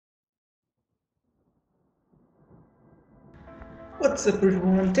What's up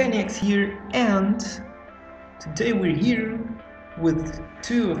everyone, 10x here, and today we're here with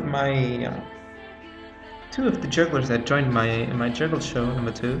two of the jugglers that joined my juggle show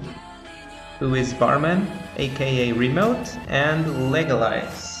number 2, who is Barman, aka Remote, and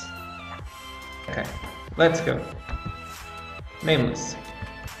Legalize. Okay, let's go. Nameless.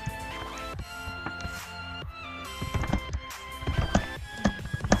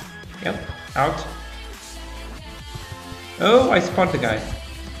 Yep, out. Oh, I spot the guy.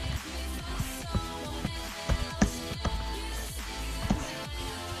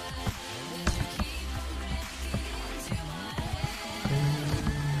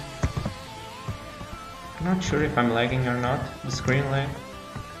 I'm not sure if I'm lagging or not. The screen lag.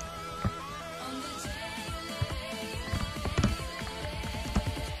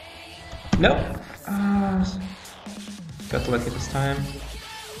 Nope. Got lucky this time.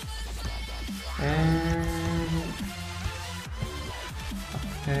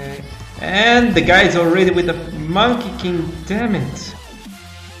 Okay. And the guy's already with the Monkey King, damn it.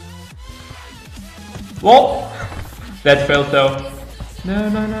 Whoa! That failed though.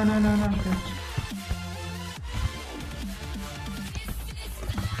 No.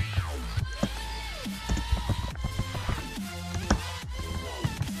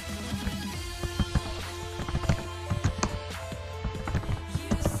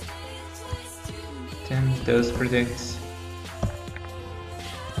 Damn, those predicts.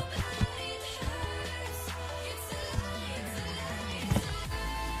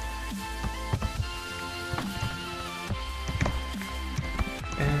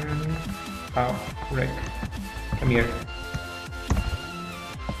 Oh, Rick, come here.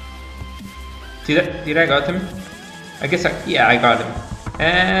 Did I got him? I guess yeah, I got him.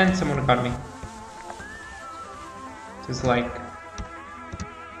 And someone got me. Just like,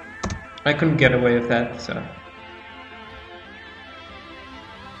 I couldn't get away with that, so.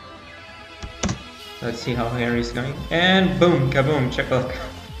 Let's see how Harry's going. And boom, kaboom, check out.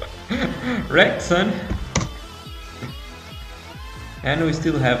 Rekt, son. And we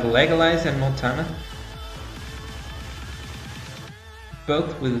still have Legalize and Montana,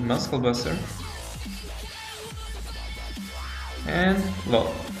 both with Muscle Buster. And lol,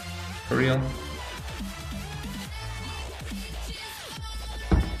 for real.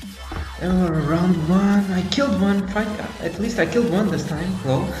 Oh, round 1, I killed one, at least I killed one this time,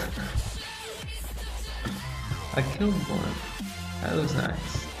 lol. I killed one, that was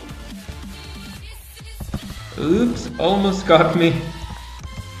nice. Oops, almost got me.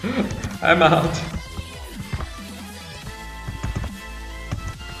 I'm out.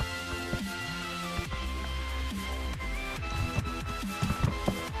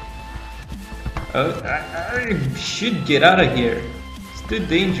 Oh, I should get out of here. It's too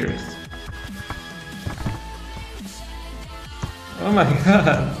dangerous. Oh my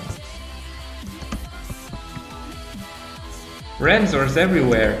god. Ranzors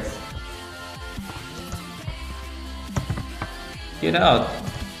everywhere. Get out.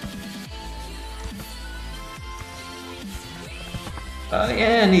 Oh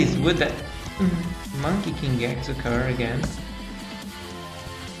yeah, and he's with that Monkey King exocore again.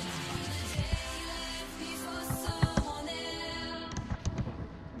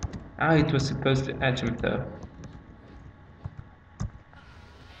 Ah, it was supposed to edge him though.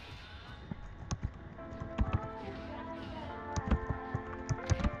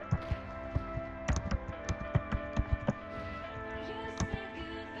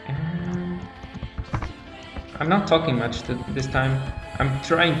 I'm not talking much this time. I'm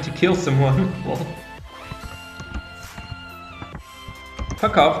trying to kill someone.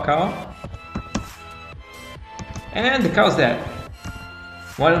 Fuck off, cow. And the cow's dead.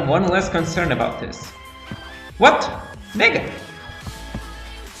 One less concern about this. What? Nigga!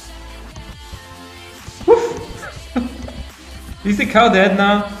 Woof! Is the cow dead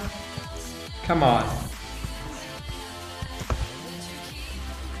now? Come on.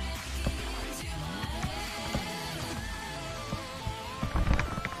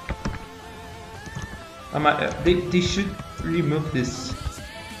 They should remove this.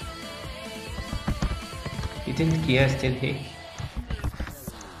 He didn't guess, did he?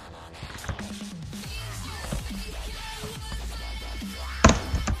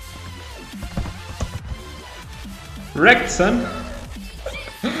 Rekt, son!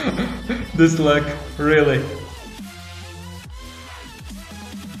 This luck, really.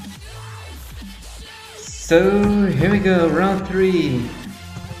 So, here we go, round 3.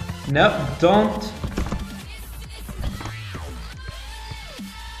 No, don't.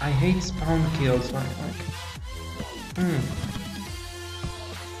 I hate spawn kills, like.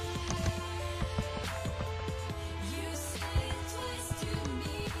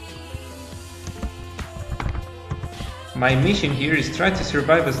 My mission here is try to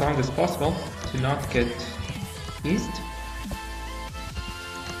survive as long as possible to not get east.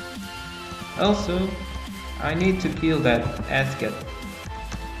 Also, I need to kill that Avgett.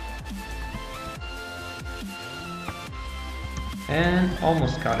 And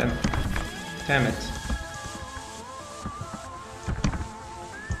almost got him. Damn it.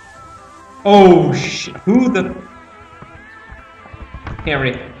 Oh shit, who the...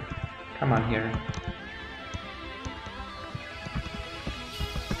 Henry, come on here.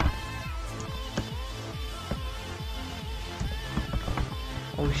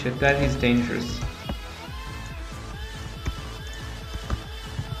 Oh shit, that is dangerous.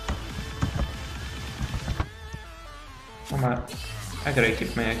 Oh my, I gotta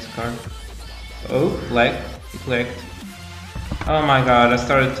keep my exocore. Oh, lag, it lagged. Oh my god, I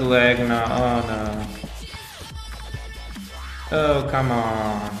started to lag now, oh no. Oh, come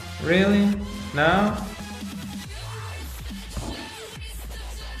on. Really? Now?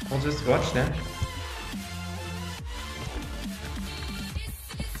 I'll just watch then.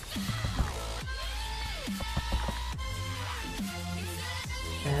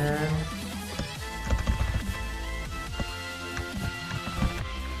 And...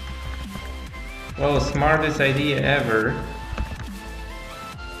 oh, smartest idea ever.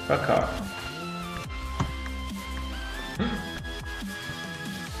 Fuck off.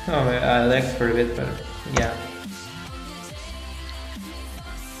 Oh, I lagged for a bit, but yeah.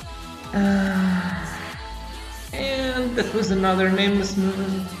 And that was another Nameless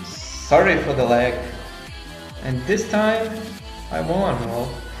movement. Sorry for the lag. And this time, I won. Well,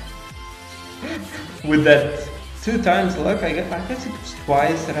 with that 2 times luck, I guess it was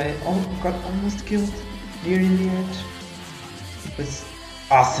twice that I got almost killed nearing the edge. It was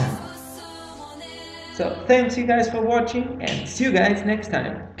awesome. So thanks you guys for watching and see you guys next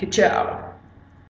time. Ciao.